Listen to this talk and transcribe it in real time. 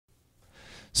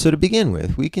So to begin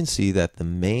with, we can see that the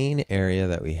main area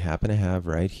that we happen to have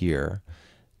right here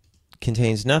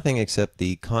contains nothing except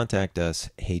the Contact Us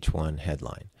H1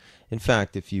 headline. In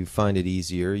fact, if you find it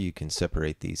easier, you can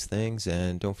separate these things,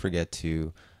 and don't forget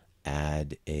to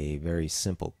add a very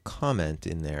simple comment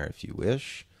in there if you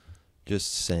wish,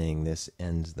 just saying this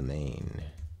ends the main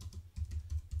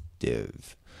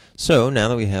div. So now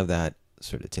that we have that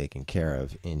sort of taken care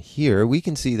of in here, we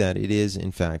can see that it is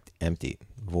in fact empty,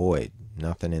 void,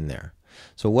 nothing in there.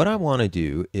 So what I want to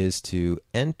do is to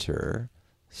enter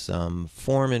some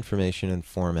form information and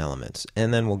form elements,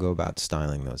 and then we'll go about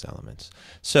styling those elements.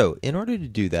 So in order to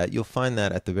do that, you'll find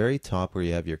that at the very top where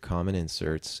you have your common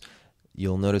inserts,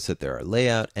 you'll notice that there are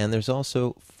layout and there's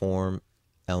also form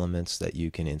elements that you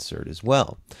can insert as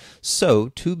well. So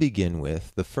to begin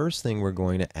with, the first thing we're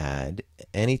going to add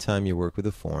anytime you work with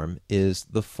a form is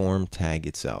the form tag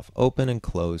itself, open and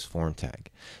close form tag.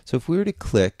 So if we were to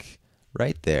click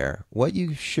right there, what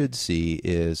you should see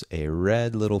is a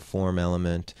red little form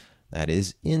element that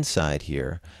is inside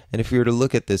here. And if we were to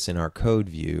look at this in our code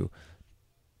view,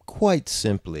 quite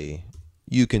simply,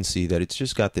 you can see that it's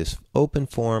just got this open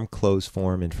form, close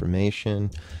form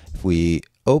information. If we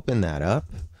open that up,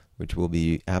 which will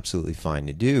be absolutely fine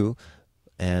to do,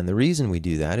 and the reason we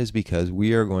do that is because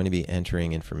we are going to be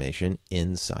entering information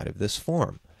inside of this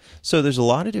form. So there's a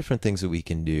lot of different things that we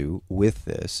can do with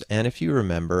this, and if you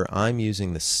remember, I'm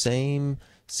using the same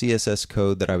CSS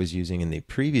code that I was using in the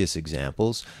previous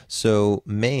examples, so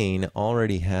main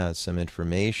already has some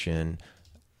information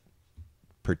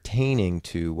pertaining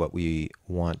to what we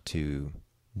want to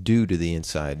do to the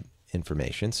inside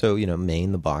information. So,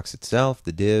 main, the box itself,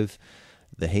 the div,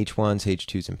 the H1s,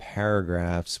 H2s, and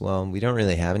paragraphs. Well, we don't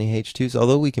really have any H2s,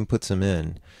 although we can put some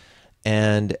in.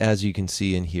 And as you can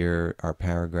see in here, our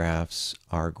paragraphs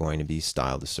are going to be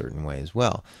styled a certain way as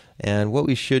well. And what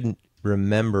we should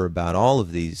remember about all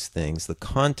of these things, the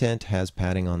content has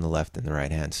padding on the left and the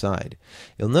right hand side.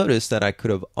 You'll notice that I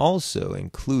could have also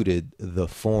included the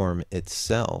form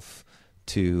itself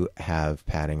to have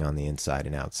padding on the inside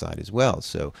and outside as well.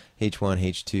 So H1,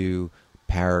 H2,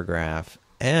 paragraph,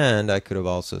 and I could have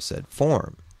also said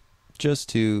form, just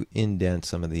to indent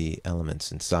some of the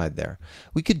elements inside there.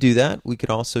 We could do that. We could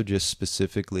also just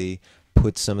specifically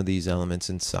put some of these elements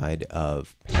inside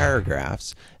of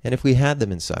paragraphs, and if we had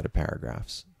them inside of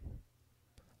paragraphs,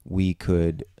 we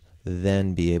could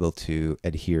then be able to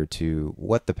adhere to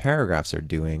what the paragraphs are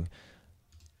doing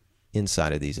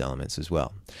inside of these elements as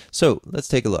well. So let's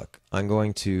take a look. I'm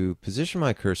going to position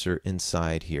my cursor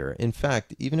inside here. In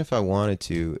fact, even if I wanted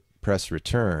to press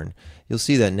return, you'll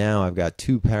see that now I've got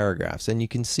two paragraphs, and you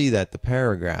can see that the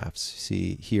paragraphs,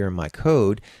 see here in my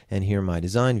code and here in my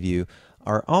design view,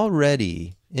 are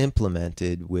already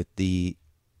implemented with the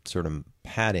sort of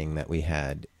padding that we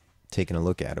had taken a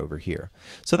look at over here.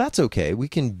 So that's okay. We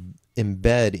can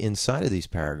embed inside of these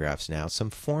paragraphs now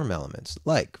some form elements.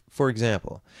 Like, for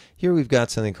example, here we've got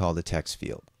something called a text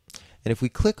field. And if we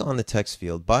click on the text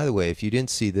field, by the way, if you didn't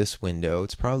see this window,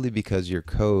 it's probably because your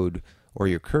code or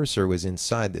your cursor was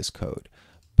inside this code.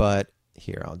 But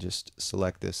here, I'll just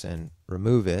select this and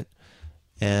remove it.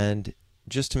 And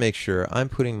just to make sure, I'm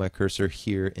putting my cursor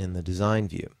here in the design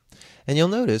view. And you'll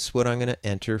notice what I'm going to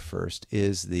enter first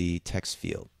is the text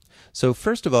field. So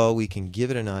first of all, we can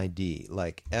give it an ID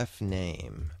like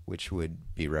fname, which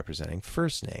would be representing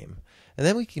first name. And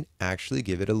then we can actually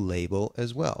give it a label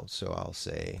as well. So I'll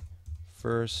say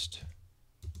first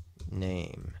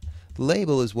name. The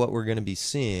label is what we're going to be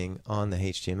seeing on the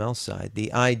HTML side.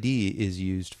 The ID is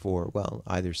used for, well,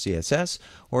 either CSS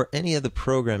or any of the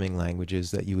programming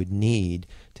languages that you would need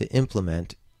to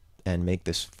implement and make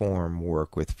this form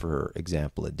work with, for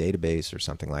example, a database or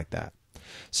something like that.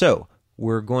 So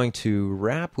we're going to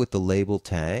wrap with the label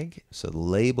tag. So the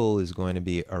label is going to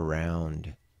be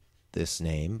around this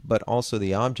name, but also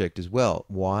the object as well.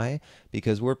 Why?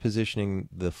 Because we're positioning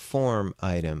the form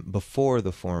item before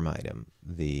the form item,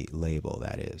 the label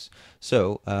that is.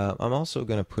 So I'm also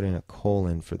going to put in a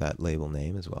colon for that label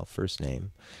name as well, first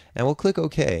name, and we'll click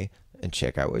OK and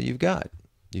check out what you've got.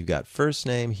 You've got first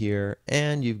name here,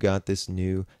 and you've got this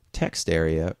new text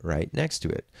area right next to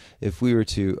it. If we were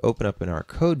to open up in our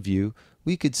code view,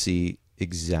 we could see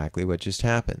exactly what just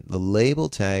happened. The label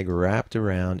tag wrapped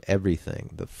around everything,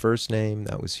 the first name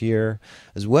that was here,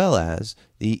 as well as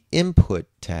the input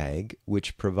tag,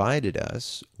 which provided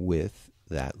us with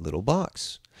that little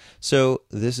box. So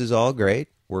this is all great,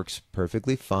 works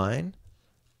perfectly fine,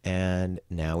 and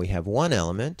now we have one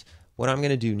element. What I'm going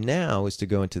to do now is to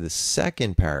go into the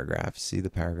second paragraph. See the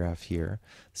paragraph here?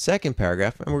 Second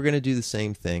paragraph, and we're going to do the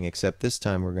same thing, except this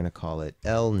time we're going to call it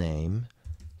L name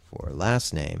for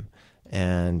last name.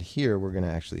 And here we're going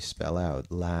to actually spell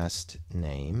out last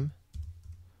name,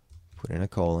 put in a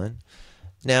colon.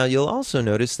 Now you'll also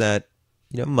notice that,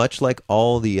 much like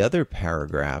all the other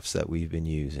paragraphs that we've been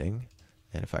using,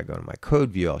 and if I go to my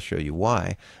code view, I'll show you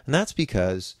why. And that's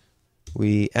because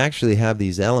we actually have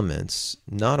these elements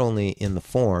not only in the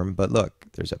form, but look,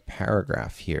 there's a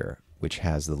paragraph here which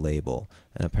has the label,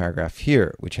 and a paragraph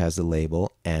here which has the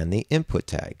label and the input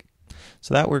tag.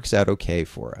 So that works out okay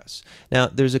for us. Now,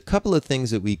 there's a couple of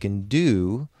things that we can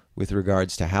do with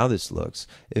regards to how this looks.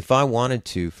 If I wanted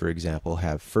to, for example,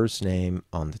 have first name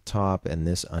on the top and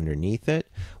this underneath it,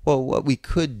 well, what we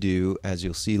could do, as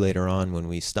you'll see later on when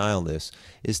we style this,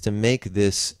 is to make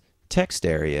this text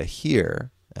area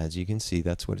here, as you can see,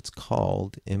 that's what it's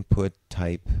called, input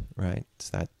type, right? It's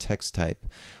that text type.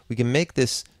 We can make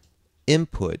this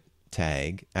input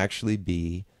tag actually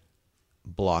be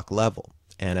block level.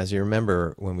 And as you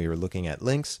remember when we were looking at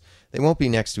links, they won't be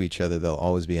next to each other, they'll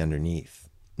always be underneath.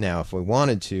 Now, if we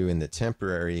wanted to, in the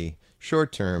temporary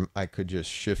short term, I could just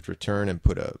shift return and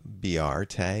put a BR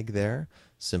tag there,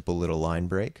 simple little line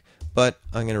break. But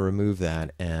I'm going to remove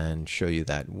that and show you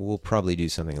that we'll probably do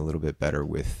something a little bit better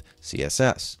with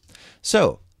CSS.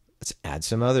 So let's add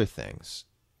some other things.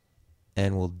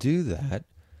 And we'll do that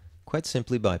quite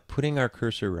simply by putting our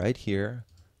cursor right here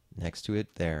next to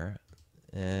it there.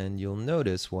 And you'll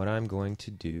notice what I'm going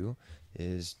to do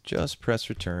is just press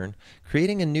return,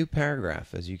 creating a new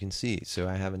paragraph, as you can see. So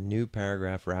I have a new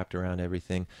paragraph wrapped around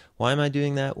everything. Why am I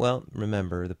doing that? Well,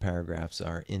 remember, the paragraphs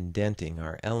are indenting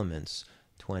our elements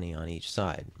 20 on each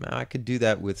side. Now, I could do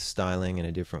that with styling in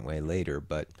a different way later,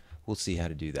 but we'll see how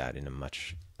to do that in a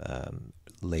much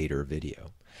later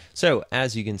video. So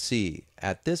as you can see,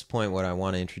 at this point, what I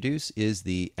want to introduce is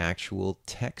the actual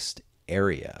text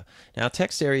area. Now,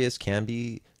 text areas can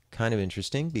be kind of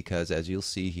interesting because, as you'll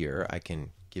see here, I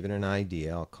can give it an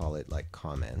idea. I'll call it like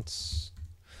comments.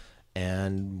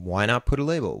 And why not put a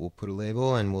label? We'll put a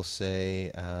label and we'll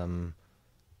say,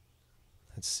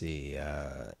 let's see,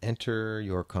 enter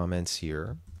your comments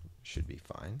here. Should be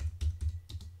fine.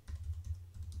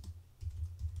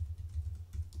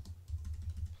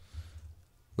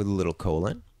 With a little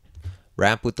colon.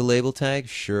 Wrap with the label tag,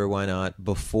 sure, why not?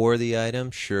 Before the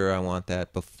item, sure, I want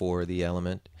that before the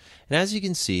element. And as you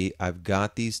can see, I've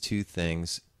got these two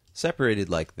things separated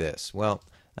like this. Well,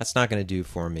 that's not going to do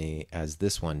for me as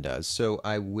this one does. So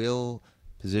I will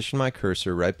position my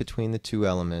cursor right between the two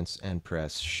elements and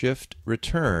press Shift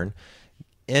Return,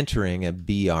 entering a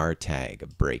BR tag, a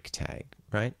break tag,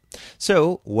 right?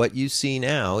 So what you see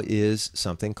now is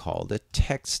something called a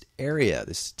text area,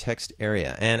 this text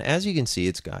area. And as you can see,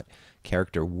 it's got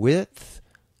character width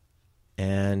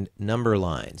and number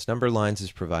lines. Number lines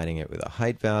is providing it with a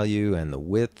height value, and the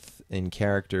width in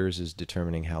characters is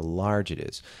determining how large it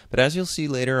is. But as you'll see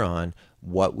later on,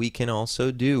 what we can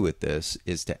also do with this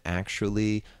is to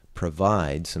actually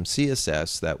provide some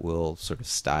CSS that will sort of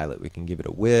style it. We can give it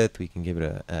a width, we can give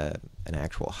it an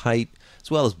actual height, as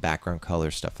well as background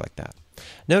color, stuff like that.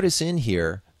 Notice in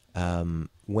here,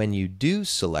 when you do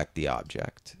select the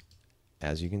object,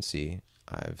 as you can see,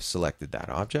 I've selected that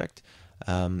object.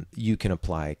 You can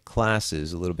apply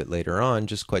classes a little bit later on,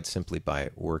 just quite simply by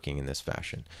working in this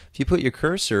fashion. If you put your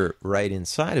cursor right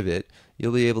inside of it,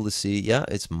 you'll be able to see, yeah,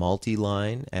 it's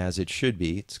multi-line as it should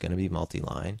be. It's going to be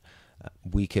multi-line.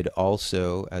 We could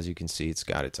also, as you can see, it's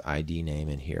got its ID name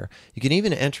in here. You can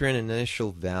even enter an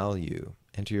initial value.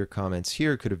 Enter your comments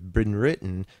here could have been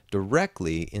written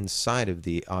directly inside of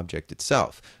the object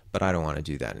itself, but I don't want to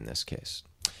do that in this case.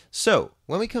 So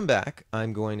when we come back,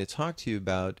 I'm going to talk to you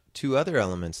about two other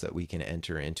elements that we can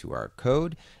enter into our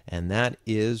code, and that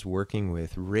is working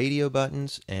with radio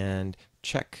buttons and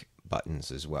check buttons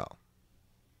as well.